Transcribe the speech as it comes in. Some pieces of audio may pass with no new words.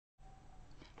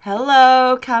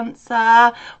Hello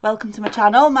Cancer, welcome to my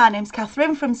channel. My name's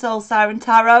Catherine from Siren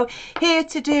Tarot, here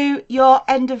to do your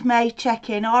end of May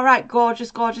check-in. Alright,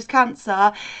 gorgeous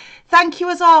Cancer. Thank you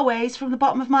as always from the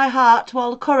bottom of my heart to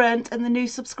all the current and the new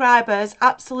subscribers.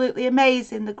 Absolutely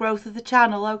amazing, the growth of the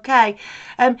channel, okay?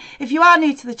 If you are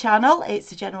new to the channel,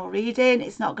 it's a general reading.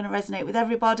 It's not going to resonate with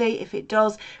everybody. If it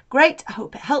does, great. I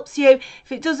hope it helps you.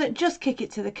 If it doesn't, just kick it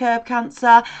to the curb,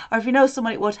 Cancer. Or if you know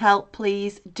someone it would help,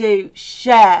 please do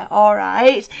share,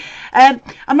 alright?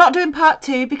 I'm not doing part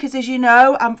 2 because, as you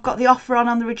know, I've got the offer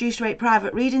on the reduced rate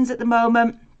private readings at the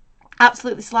moment.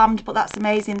 Absolutely slammed, but that's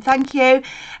amazing, thank you.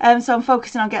 So I'm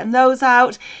focusing on getting those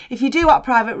out. If you do want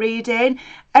private reading,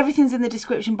 everything's in the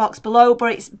description box below,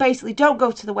 but it's basically, don't go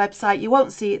to the website, you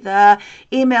won't see it there.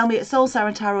 Email me at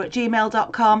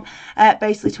soulsirentaro@gmail.com.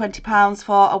 Basically £20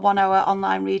 for a 1 hour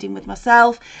online reading with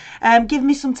myself. Give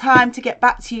me some time to get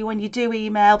back to you when you do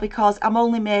email, because I'm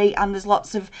only me and there's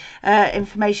lots of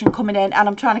information coming in, and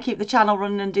I'm trying to keep the channel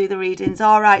running and do the readings.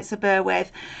 All right, so bear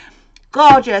with.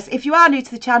 Gorgeous. If you are new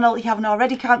to the channel, you haven't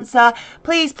already, Cancer,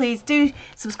 please do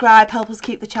subscribe, help us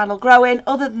keep the channel growing.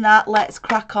 Other than that, let's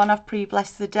crack on. I've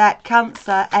pre-blessed the deck.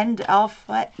 Cancer, end of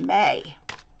May.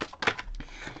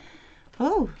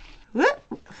 Oh,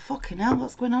 fucking hell,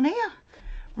 what's going on here?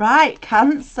 Right,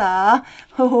 Cancer.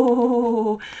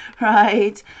 Oh,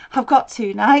 right, I've got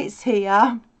 2 knights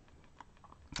here.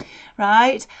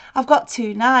 Right, I've got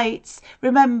 2 knights.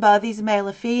 Remember, these are male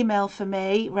or female for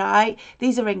me, right?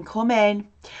 These are incoming.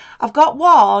 I've got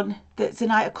one that's a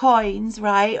knight of coins,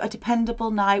 right? A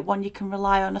dependable knight, one you can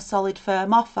rely on, a solid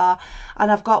firm offer. And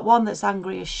I've got one that's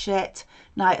angry as shit,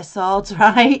 knight of swords,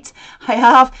 right? I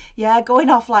have, yeah, going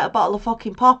off like a bottle of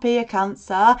fucking pop here,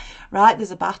 Cancer. Right, there's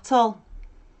a battle.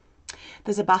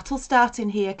 There's a battle starting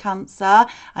here, Cancer,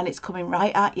 and it's coming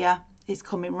right at you. It's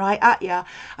coming right at you,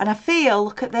 and I feel,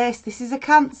 look at this, is a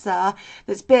Cancer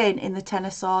that's been in the 10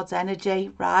 of Swords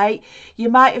energy, right? You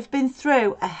might have been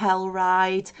through a hell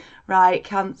ride, right,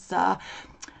 Cancer?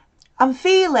 I'm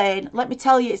feeling, let me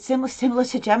tell you, it's similar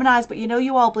to Gemini's, but you know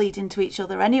you all bleed into each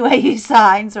other anyway, you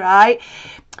signs, right?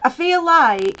 I feel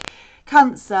like,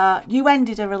 Cancer, you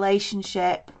ended a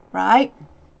relationship, right?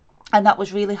 And that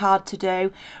was really hard to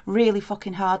do, really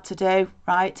fucking hard to do,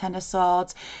 right? 10 of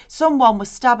Swords. Someone was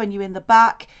stabbing you in the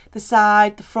back, the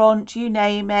side, the front, you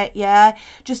name it, yeah?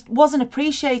 Just wasn't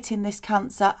appreciating this,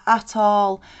 Cancer, at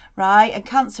all, right? And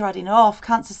Cancer had enough.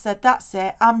 Cancer said, that's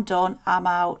it, I'm done, I'm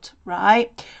out,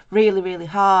 right? Really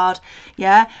hard,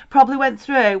 yeah? Probably went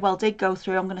through, well, did go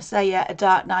through, I'm going to say, yeah, a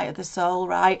dark night of the soul,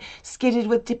 right? Skidded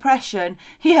with depression,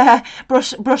 yeah,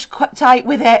 brush quite tight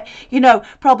with it, you know,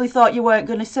 probably thought you weren't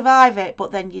going to survive it,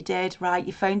 but then you did, right?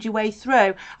 You found your way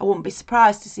through. I wouldn't be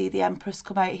surprised to see the Empress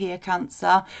come out here,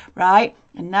 Cancer, right?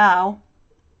 And now,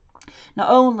 not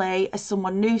only has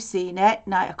someone new seen it,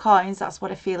 Knight of Coins, that's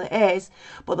what I feel it is,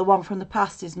 but the one from the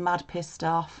past is mad pissed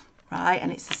off, right?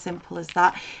 And it's as simple as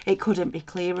that. It couldn't be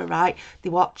clearer, right? They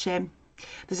watch him.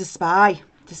 There's a spy.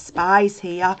 There's spies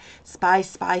here.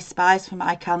 Spies for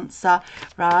my Cancer,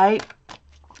 right?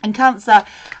 And Cancer,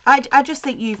 I just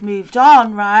think you've moved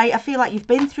on, right? I feel like you've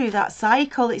been through that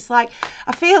cycle. It's like,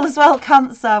 I feel as well,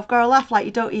 Cancer, I've got to laugh like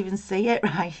you don't even see it,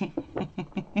 right?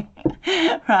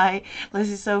 Right, this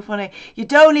is so funny. You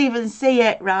don't even see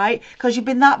it, right? Because you've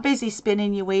been that busy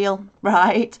spinning your wheel,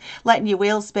 right? Letting your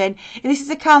wheel spin. If this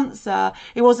is a Cancer,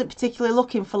 he wasn't particularly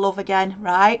looking for love again,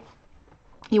 right?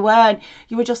 You weren't.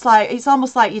 You were just like, it's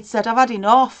almost like you'd said, I've had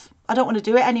enough. I don't want to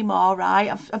do it anymore, right?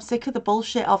 I'm sick of the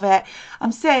bullshit of it.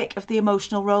 I'm sick of the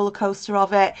emotional roller coaster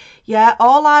of it. Yeah,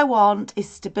 all I want is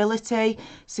stability,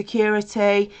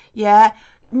 security, yeah.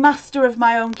 Master of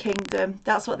my own kingdom.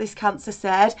 That's what this Cancer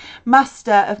said.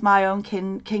 Master of my own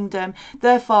kingdom.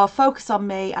 Therefore, focus on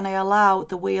me and I allow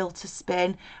the wheel to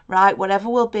spin, right? Whatever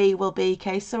will be,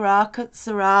 que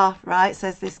sera, right?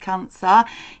 Says this Cancer,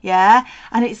 yeah.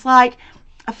 And it's like,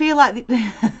 I feel like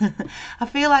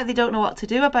they don't know what to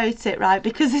do about it, right?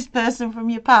 Because this person from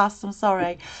your past, I'm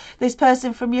sorry, this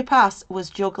person from your past was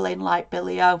juggling like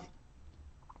Billy O,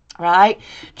 right?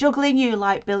 Juggling you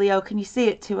like Billy O. Can you see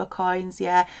it? 2 of Coins,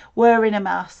 yeah. Wearing a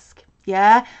mask,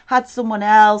 yeah. Had someone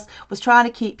else, was trying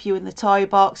to keep you in the toy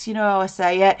box, you know how I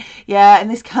say it, yeah. And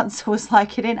this Cancer was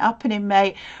like, it ain't happening,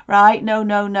 mate, right? No,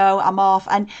 I'm off.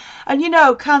 And you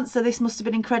know, Cancer, this must have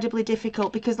been incredibly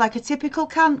difficult, because like a typical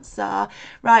Cancer,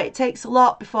 right, it takes a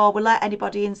lot before we let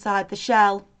anybody inside the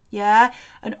shell, Yeah,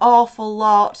 an awful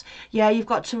lot. Yeah, you've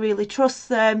got to really trust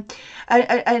them.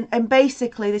 And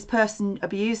basically this person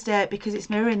abused it because it's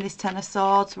mirroring this Ten of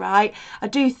Swords, right? I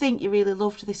do think you really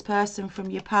loved this person from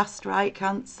your past, right,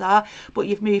 Cancer? But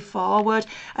you've moved forward.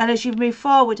 And as you've moved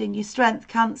forward in your strength,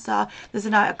 Cancer, there's a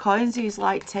Knight of Coins who's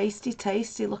like, tasty,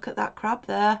 tasty. Look at that crab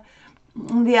there.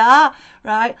 Yeah,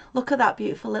 right. Look at that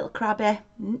beautiful little crabby.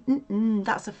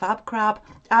 That's a fab crab.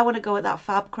 I want to go at that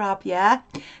fab crab, yeah?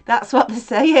 That's what they're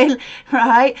saying,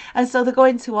 right? And so they're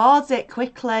going towards it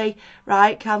quickly,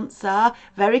 right, Cancer?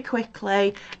 Very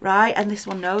quickly, right? And this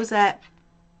one knows it.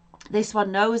 This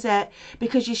one knows it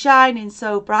because you're shining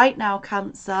so bright now,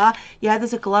 Cancer. Yeah,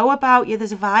 there's a glow about you.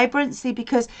 There's a vibrancy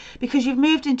because you've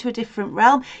moved into a different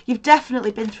realm. You've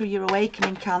definitely been through your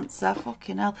awakening, Cancer.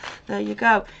 Fucking hell. There you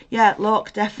go. Yeah,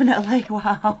 look, definitely.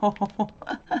 Wow.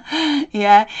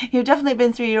 Yeah, you've definitely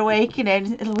been through your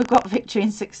awakening. We've got victory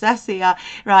and success here.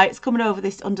 Right, it's coming over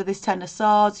this under this Ten of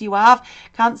Swords. You have,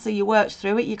 Cancer, you worked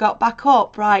through it. You got back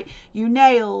up, right? You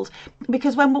nailed.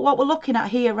 Because what we're looking at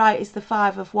here, right, is the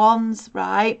Five of Wands.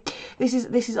 Right, this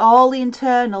is all the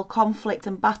internal conflict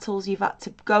and battles you've had to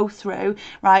go through,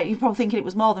 right? You're probably thinking it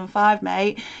was more than 5,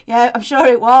 mate. Yeah, I'm sure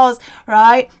it was,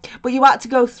 right? But you had to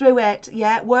go through it,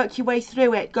 yeah, work your way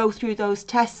through it, go through those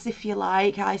tests, if you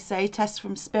like, I say, tests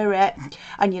from spirit,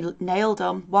 and you nailed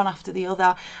them one after the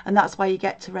other, and that's why you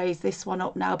get to raise this one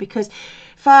up now, because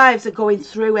 5s are going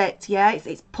through it, yeah,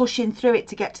 it's pushing through it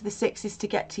to get to the 6s, to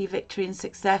get to your victory and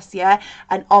success, yeah,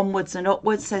 and onwards and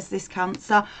upwards, says this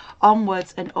Cancer.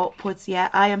 Onwards and upwards, yeah.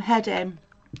 I am heading.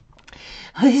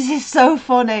 This is so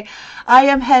funny. I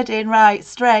am heading right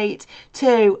straight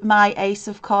to my Ace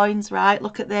of Coins, right?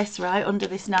 Look at this, right? Under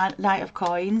this Knight of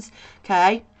Coins,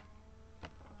 okay?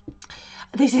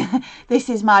 This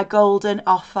is my golden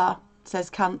offer, says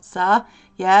Cancer.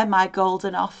 Yeah, my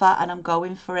golden offer, and I'm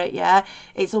going for it, yeah.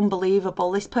 It's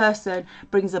unbelievable. This person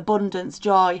brings abundance,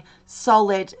 joy,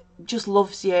 solid, just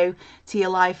loves you to your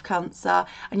life, Cancer.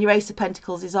 And your Ace of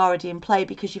Pentacles is already in play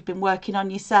because you've been working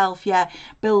on yourself, yeah,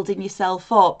 building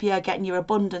yourself up, yeah, getting your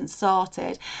abundance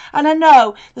sorted. And I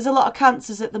know there's a lot of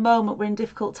Cancers at the moment. We're in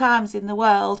difficult times in the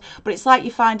world, but it's like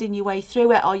you're finding your way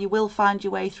through it, or you will find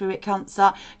your way through it,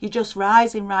 Cancer. You're just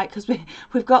rising, right? Because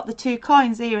we've got the 2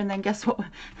 coins here, and then guess what?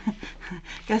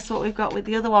 Guess what we've got with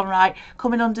the other one, right?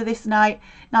 Coming under this Knight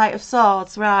of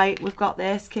Swords, right? We've got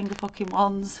this King of fucking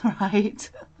Wands, right?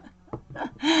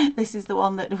 This is the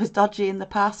one that was dodgy in the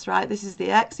past, right? This is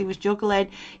the ex. He was juggling,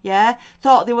 yeah.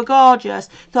 Thought they were gorgeous.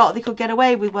 Thought they could get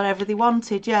away with whatever they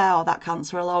wanted, yeah. Oh, that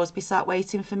Cancer will always be sat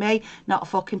waiting for me. Not a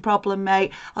fucking problem,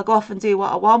 mate. I'll go off and do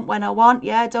what I want when I want,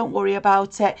 yeah. Don't worry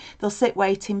about it. They'll sit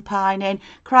waiting, pining,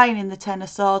 crying in the Ten of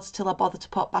Swords till I bother to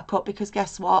pop back up, because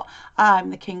guess what? I'm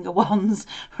the King of Wands,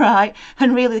 right?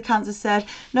 And really the Cancer said,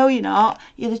 no, you're not.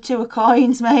 You're the 2 of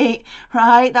Coins, mate,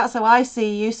 right? That's how I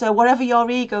see you. So whatever your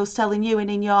ego's telling you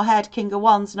and in your head, King of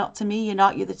Wands, not to me, you're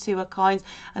not. You're the 2 of Coins,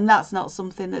 and that's not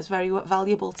something that's very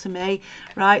valuable to me,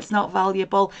 right? It's not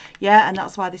valuable, yeah. And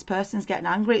that's why this person's getting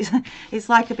angry. It's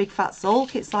like a big fat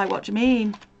sulk. It's like, what do you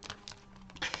mean?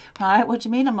 Right, what do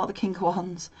you mean I'm not the King of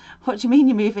Wands? What do you mean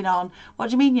you're moving on? What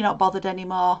do you mean you're not bothered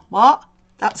anymore? What?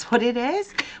 That's what it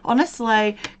is.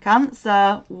 Honestly,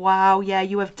 Cancer, wow, yeah,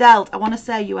 you have dealt. I want to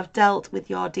say you have dealt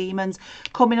with your demons.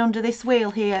 Coming under this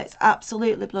wheel here, it's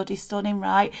absolutely bloody stunning,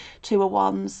 right? 2 of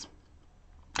Wands.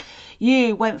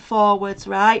 You went forwards,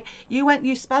 right?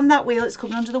 You spun that wheel. It's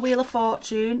coming under the Wheel of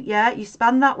Fortune, yeah? You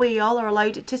spun that wheel, or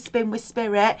allowed it to spin with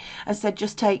spirit, and said,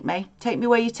 just take me. Take me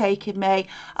where you're taking me.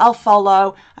 I'll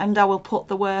follow, and I will put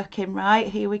the work in, right?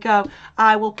 Here we go.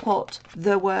 I will put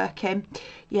the work in,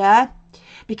 yeah?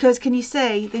 Because can you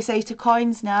see this 8 of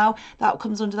Coins now? That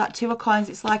comes under that 2 of Coins.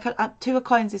 It's like 2 of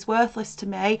Coins is worthless to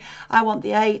me. I want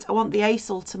the 8. I want the Ace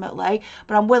ultimately.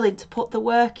 But I'm willing to put the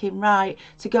work in, right,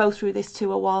 to go through this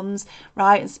 2 of Wands,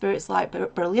 right? And Spirit's like,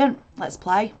 brilliant. Let's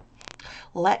play.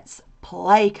 Let's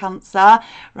play, Cancer,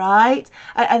 right?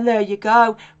 And there you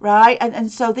go, right?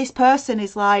 And so this person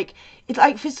is like, it's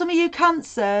like for some of you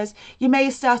Cancers, you may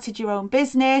have started your own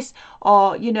business,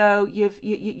 or you know,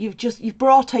 you've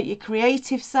brought out your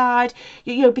creative side,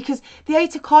 you know, because the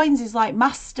 8 of Coins is like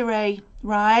mastery,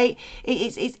 right?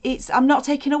 It's I'm not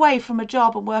taking away from a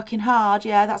job and working hard,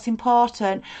 yeah, that's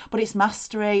important, but it's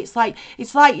mastery. It's like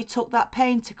you took that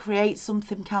pain to create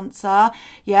something, Cancer,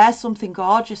 yeah, something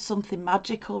gorgeous, something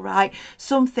magical, right?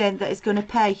 Something that is going to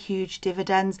pay huge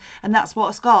dividends. And that's what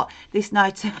it's got this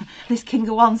night. This King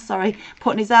of Wands, sorry,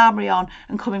 putting his armoury on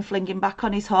and coming flinging back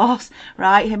on his horse,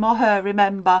 right? Him or her,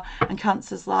 remember? And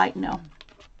Cancer's like, no,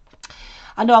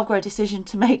 I know I've got a decision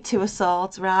to make, Two of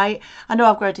Swords, right? I know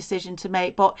I've got a decision to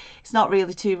make, but it's not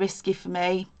really too risky for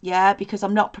me, yeah, because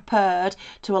I'm not prepared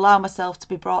to allow myself to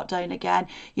be brought down again.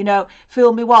 You know,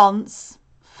 fool me once,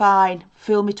 fine.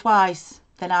 Fool me twice,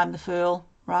 then I'm the fool.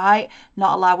 Right,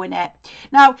 not allowing it.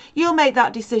 Now you'll make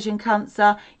that decision,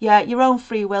 Cancer, yeah, your own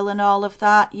free will and all of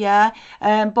that, yeah,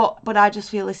 but I just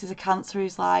feel this is a Cancer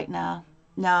who's like, no,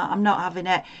 I'm not having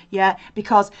it, yeah,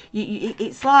 because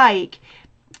it's like,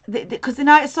 because the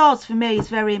Knight of Swords for me is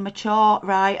very immature,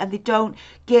 right, and they don't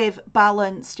give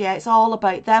balanced, yeah, it's all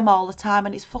about them all the time,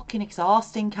 and it's fucking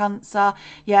exhausting, Cancer,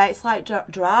 yeah, it's like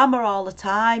drama all the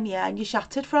time, yeah, and you're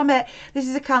shattered from it. This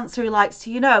is a Cancer who likes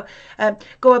to, you know,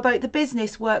 go about the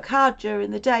business, work hard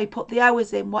during the day, put the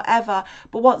hours in, whatever,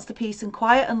 but wants the peace and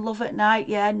quiet and love at night,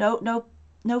 yeah,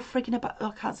 no frigging about, oh,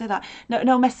 I can't say that,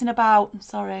 no messing about, I'm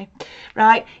sorry,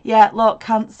 right, yeah, look,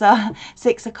 Cancer,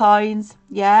 Six of Coins,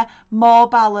 yeah, more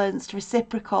balanced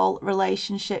reciprocal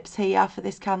relationships here for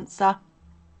this Cancer,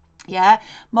 yeah,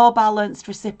 more balanced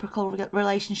reciprocal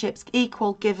relationships,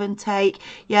 equal give and take,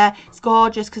 yeah, it's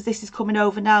gorgeous because this is coming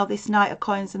over now, this Knight of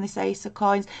Coins and this Ace of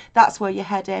Coins, that's where you're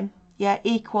heading. Yeah,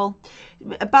 equal,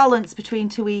 a balance between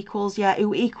two equals, yeah,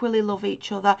 who equally love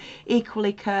each other,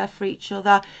 equally care for each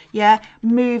other, yeah,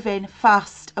 moving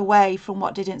fast away from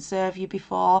what didn't serve you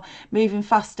before, moving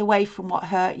fast away from what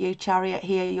hurt you, Chariot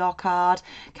here, your card,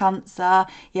 Cancer,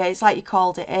 yeah, it's like you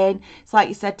called it in, it's like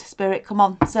you said to Spirit, come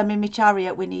on, send me my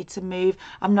Chariot, we need to move,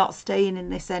 I'm not staying in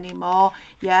this anymore,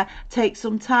 yeah, take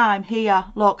some time here,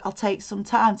 look, I'll take some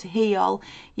time to heal,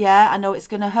 yeah, I know it's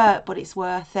going to hurt, but it's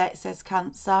worth it, says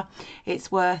Cancer.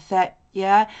 It's worth it,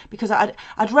 yeah, because I'd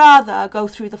rather go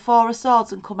through the Four of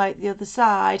Swords and come out the other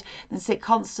side than sit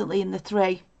constantly in the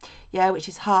Three, yeah, which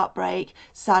is heartbreak,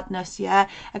 sadness, yeah.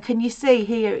 And can you see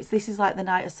here, this is like the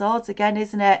Knight of Swords again,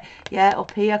 isn't it? Yeah,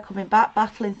 up here, coming back,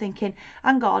 battling, thinking,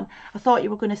 hang on, I thought you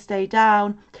were going to stay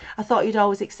down, I thought you'd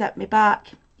always accept me back.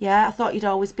 Yeah, I thought you'd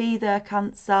always be there,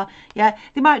 Cancer. Yeah,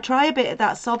 they might try a bit of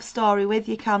that sob story with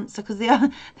you, Cancer, because they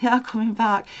are coming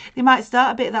back. They might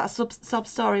start a bit of that sob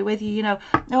story with you, you know.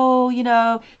 Oh, you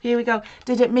know, here we go.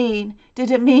 Didn't mean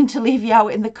to leave you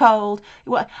out in the cold.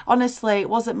 Honestly, it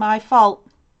wasn't my fault.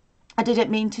 I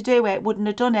didn't mean to do it, wouldn't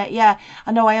have done it, yeah,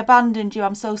 I know I abandoned you,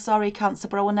 I'm so sorry, Cancer,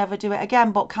 but I will never do it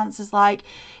again. But Cancer's like,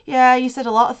 yeah, you said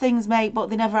a lot of things, mate, but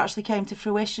they never actually came to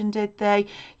fruition, did they?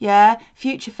 Yeah,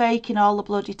 future faking all the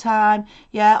bloody time.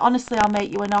 Yeah, honestly, I'll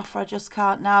make you an offer, I just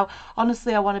can't now.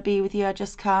 Honestly, I want to be with you, I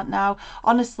just can't now.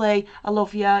 Honestly, I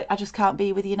love you, I just can't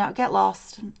be with you now. Get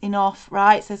lost, enough,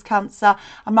 right, says Cancer.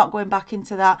 I'm not going back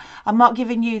into that. I'm not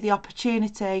giving you the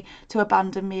opportunity to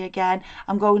abandon me again.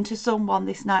 I'm going to someone,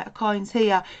 this Knight of Coins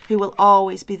here, who will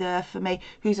always be there for me,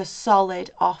 who's a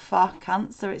solid offer.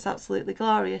 Cancer, it's absolutely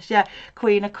glorious. Yeah,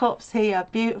 Queen of Cups here,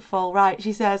 beautiful, right,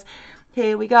 she says,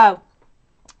 here we go,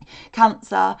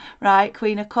 Cancer, right,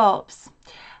 Queen of Cups.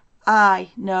 I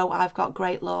know I've got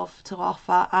great love to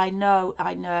offer. I know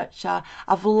I nurture.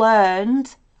 I've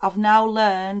now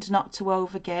learned not to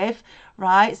overgive,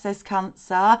 right, says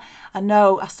Cancer. I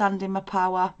know I stand in my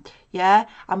power. Yeah,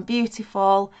 I'm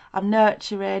beautiful, I'm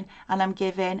nurturing, and I'm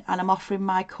giving, and I'm offering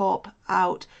my cup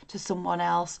out to someone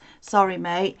else. Sorry,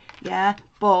 mate, yeah,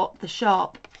 but the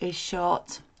shop is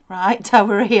shut. Right,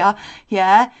 Tower here,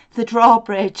 yeah, the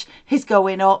drawbridge is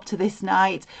going up to this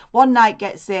Knight. One Knight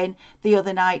gets in, the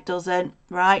other Knight doesn't,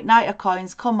 right? Knight of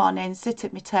Coins, come on in, sit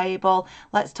at my table,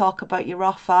 let's talk about your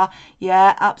offer.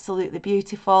 Yeah, absolutely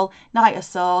beautiful. Knight of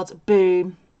Swords,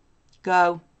 boom,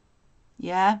 go.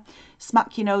 Yeah,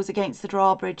 smack your nose against the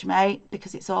drawbridge, mate,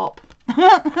 because it's up.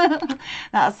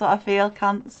 That's what I feel,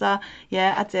 Cancer.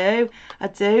 Yeah, I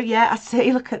do, yeah, I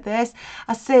see, look at this,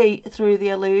 I see through the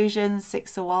illusions.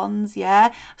 Six of Wands,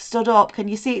 yeah, stood up. Can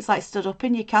you see it's like stood up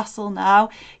in your castle now?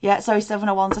 Yeah, sorry, Seven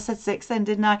of Wands, I said six then,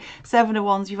 didn't I? Seven of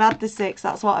Wands, you've had the six,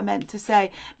 that's what I meant to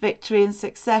say. Victory and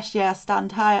success, yeah, I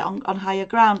stand high on higher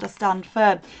ground, I stand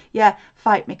firm. Yeah,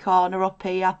 fight me corner up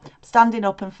here, I'm standing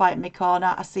up and fighting me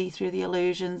corner. I see through the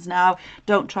illusions now,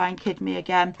 don't try and kid me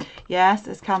again. Yes,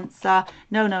 as Cancer,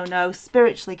 no,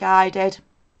 spiritually guided.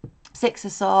 Six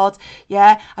of Swords,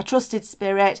 yeah, I trusted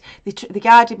Spirit, they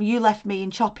guided me, you left me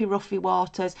in choppy, roughy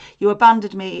waters, you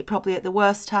abandoned me probably at the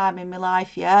worst time in my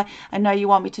life, yeah, and now you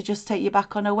want me to just take you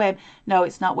back on a whim. No,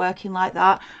 it's not working like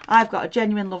that. I've got a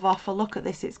genuine love offer, look at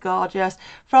this, it's gorgeous,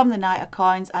 from the Knight of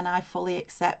Coins, and I fully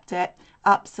accept it.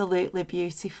 Absolutely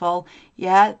beautiful,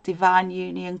 yeah, divine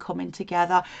union coming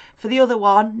together. For the other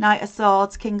one, Knight of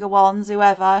Swords, King of Wands,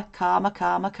 whoever,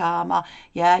 karma,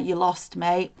 yeah, you lost,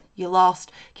 mate, you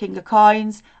lost. King of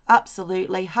Coins,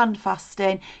 absolutely, hand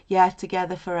fasting, yeah,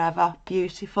 together forever,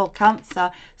 beautiful.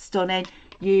 Cancer, stunning,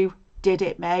 you did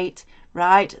it, mate.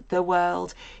 Right, the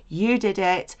world, you did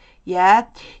it. Yeah,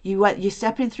 you're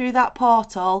stepping through that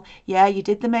portal. Yeah, you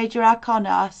did the major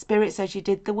arcana. Spirit says you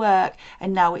did the work,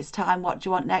 and now it's time. What do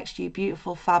you want next, you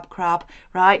beautiful fab crab?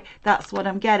 Right, that's what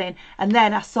I'm getting. And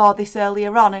then I saw this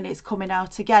earlier on, and it's coming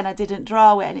out again. I didn't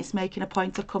draw it, and it's making a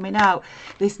point of coming out.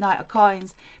 This Knight of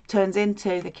Coins turns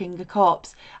into the King of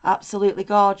Cups. Absolutely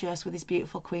gorgeous with this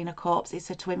beautiful Queen of Cups. It's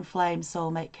a twin flame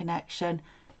soulmate connection.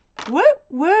 Woo,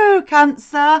 woo,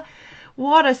 Cancer.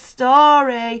 What a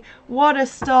story. What a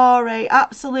story.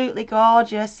 Absolutely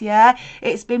gorgeous, yeah.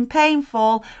 It's been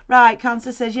painful. Right,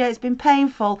 Cancer says, yeah, it's been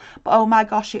painful, but oh my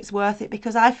gosh, it's worth it,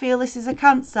 because I feel this is a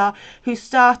Cancer who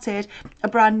started a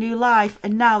brand new life,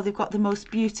 and now they've got the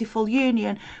most beautiful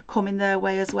union coming their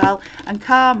way as well. And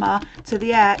karma to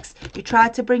the ex who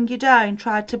tried to bring you down,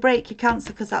 tried to break your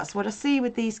Cancer, because that's what I see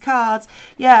with these cards.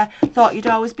 Yeah, thought you'd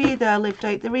always be there, lived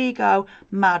out their ego.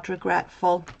 Mad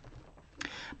regretful.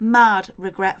 Mad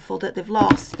regretful that they've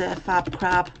lost their fab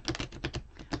crab.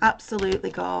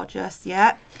 Absolutely gorgeous,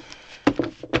 yeah.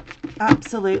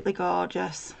 Absolutely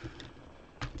gorgeous.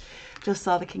 Just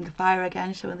saw the King of Fire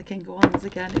again, showing the King of Wands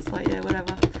again. It's like, yeah,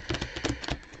 whatever.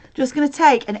 Just going to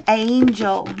take an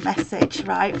angel message,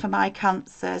 right, for my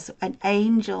Cancers. An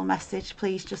angel message,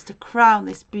 please, just to crown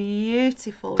this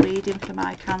beautiful reading for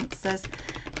my Cancers.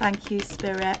 Thank you,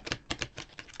 Spirit.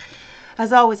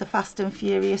 As always, a fast and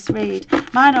furious read.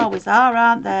 Mine always are,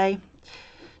 aren't they?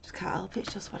 Just can't help it,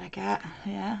 it's just what I get.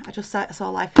 Yeah, I just saw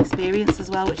life experience as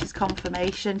well, which is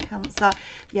confirmation, Cancer.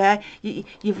 Yeah,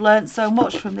 you've learned so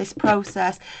much from this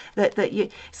process that you.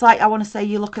 It's like, I want to say,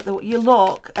 you look at the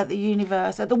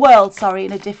universe, at the world, sorry,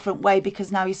 in a different way,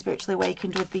 because now you're spiritually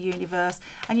awakened with the universe,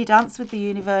 and you dance with the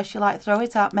universe. You're like, throw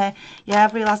it at me. Yeah,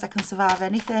 I've realised I can survive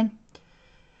anything.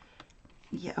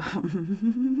 Yeah.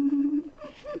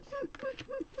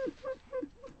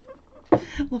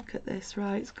 Look at this,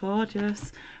 right? It's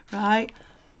gorgeous, right?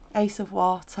 Ace of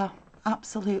Water,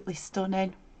 absolutely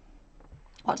stunning.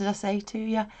 What did I say to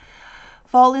you?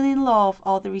 Falling in love,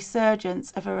 or the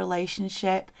resurgence of a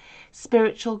relationship,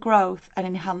 spiritual growth and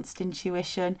enhanced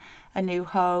intuition, a new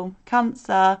home.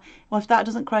 Cancer. Well, if that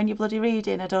doesn't crown your bloody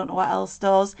reading, I don't know what else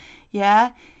does.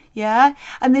 Yeah. Yeah,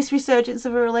 and this resurgence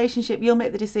of a relationship, you'll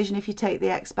make the decision if you take the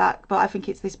ex back, but I think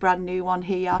it's this brand new one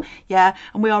here. Yeah,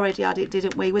 and we already had it,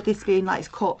 didn't we, with this being like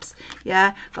cups.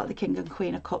 Yeah, got the King and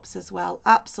Queen of Cups as well.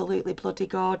 Absolutely bloody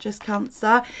gorgeous,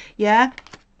 Cancer. Yeah,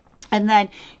 and then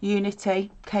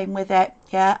unity came with it.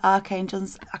 Yeah,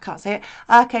 archangels, I can't say it,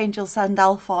 Archangel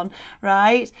Sandalphon,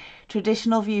 right?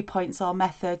 Traditional viewpoints or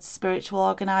methods, spiritual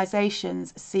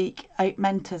organisations seek out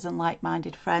mentors and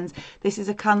like-minded friends. This is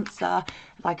a Cancer,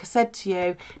 like I said to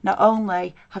you, not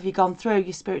only have you gone through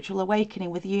your spiritual awakening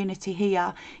with unity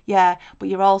here, yeah, but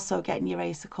you're also getting your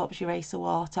Ace of Cups, your Ace of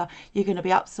Water. You're going to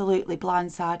be absolutely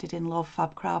blindsided in love,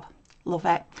 fab crab. Love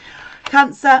it.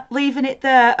 Cancer, leaving it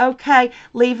there. Okay,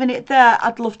 leaving it there.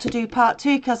 I'd love to do part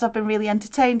 2 because I've been really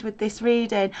entertained with this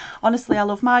reading. Honestly, I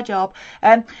love my job.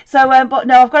 But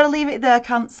no, I've got to leave it there,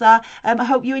 Cancer. I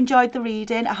hope you enjoyed the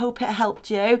reading. I hope it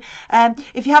helped you.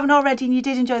 If you haven't already and you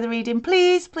did enjoy the reading,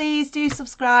 please do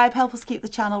subscribe. Help us keep the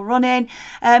channel running.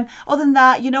 Other than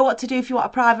that, you know what to do if you want a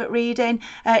private reading.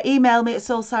 Email me at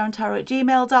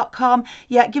soulsirentarot@gmail.com.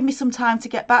 Yeah, give me some time to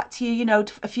get back to you. You know,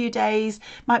 a few days,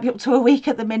 might be up to a week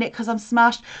at the minute because I'm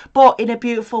smashed, but in a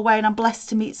beautiful way, and I'm blessed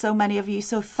to meet so many of you.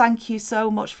 So thank you so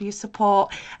much for your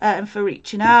support and for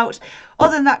reaching out.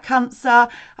 Other than that, Cancer,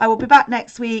 I will be back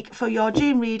next week for your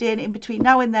June reading. In between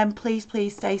now and then, please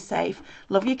stay safe.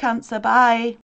 Love you, Cancer. Bye.